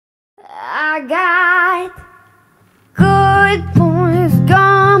I got good boys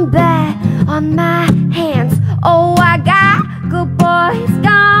gone bad on my hands. Oh, I got good boys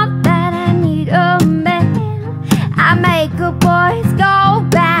gone bad. I need a man. I make good boys go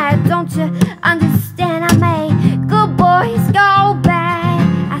bad. Don't you understand? I make good boys go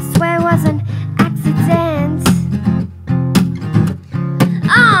bad. I swear it was an accident.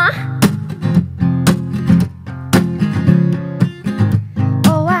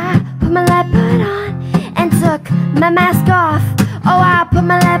 Oh, I put my leopard on and took my mask off. Oh, I put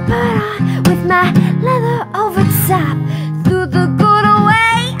my leopard on with my leather over top. Threw the good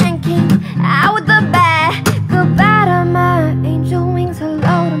away and came out with the bad. Goodbye to my angel wings,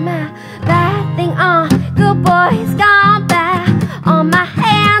 hello to my bad thing. Good boys gone bad on my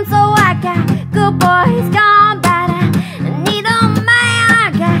hands. Oh, I got good boys gone bad. I need a man.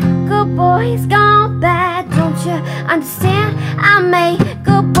 I got good boys gone bad. Don't you understand? I made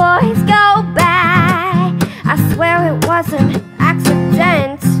good boys go bad. I swear it wasn't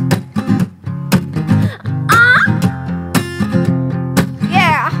accident.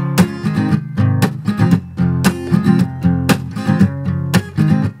 Yeah.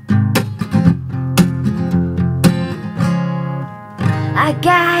 I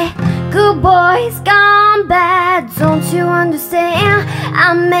got good boys gone bad. Don't you understand?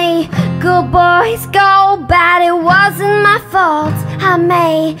 I made good boys go bad. It wasn't my fault. I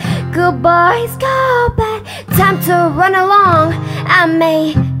made good boys go bad. Time to run along. I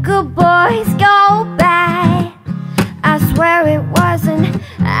made good boys go bad. I swear it was an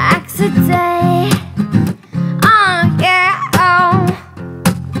accident. Yeah, oh.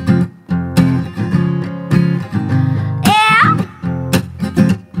 Yeah.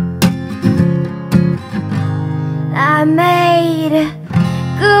 I made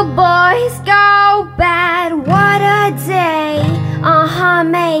good boys go bad. What a day.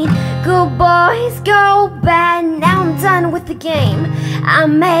 Made good boys go bad. Now I'm done with the game. I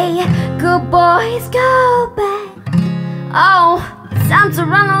made good boys go bad. Oh, time to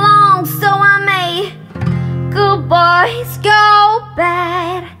run along. So I made good boys go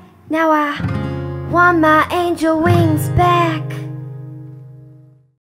bad. Now I want my angel wings back.